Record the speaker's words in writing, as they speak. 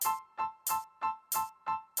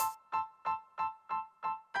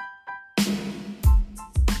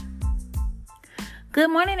Good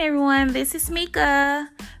morning, everyone. This is Mika.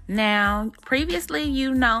 Now, previously,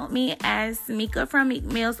 you know me as Mika from Meek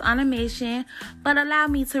Mills on a Mission, but allow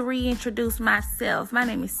me to reintroduce myself. My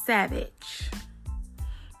name is Savage.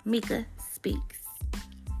 Mika speaks.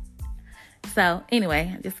 So,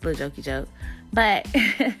 anyway, just a little jokey joke. But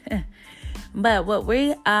what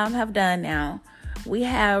we have done now, we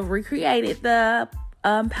have recreated the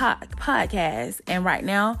podcast, and right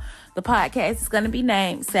now the podcast is going to be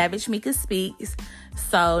named Savage Mika Speaks.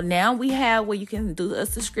 So now we have where you can do a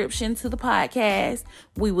subscription to the podcast.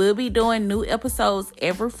 We will be doing new episodes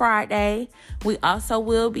every Friday. We also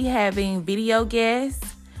will be having video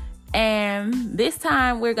guests, and this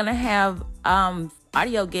time we're going to have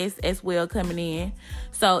audio guests as well coming in.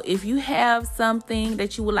 So if you have something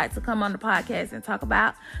that you would like to come on the podcast and talk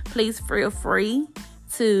about, please feel free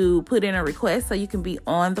to put in a request so you can be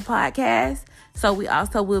on the podcast. So we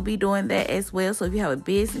also will be doing that as well. So if you have a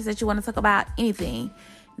business that you want to talk about, anything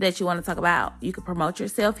that you want to talk about, you can promote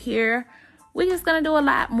yourself here. We're just going to do a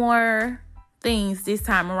lot more things this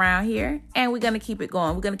time around here, and we're going to keep it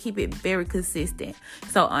going. We're going to keep it very consistent.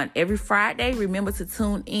 So on every Friday, remember to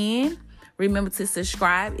tune in. Remember to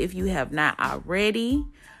subscribe if you have not already.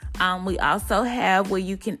 We also have where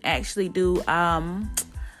you can actually do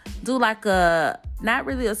like not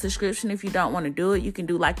really a subscription. If you don't want to do it, you can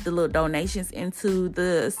do like the little donations into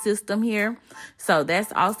the system here. So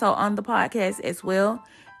that's also on the podcast as well.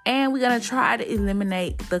 And we're going to try to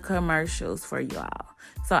eliminate the commercials for you all.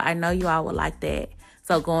 So I know you all would like that.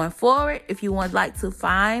 So going forward, if you would like to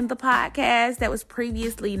find the podcast that was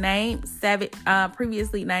previously named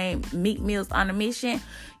Meek Mills on a Mission,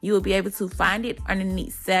 you will be able to find it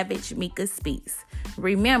underneath Savage Mika Speaks.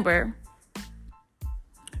 Remember,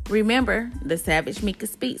 the Savage Mika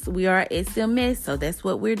Speaks. We are SMS, so that's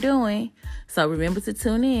what we're doing. So remember to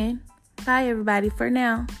tune in. Bye, everybody, for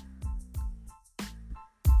now.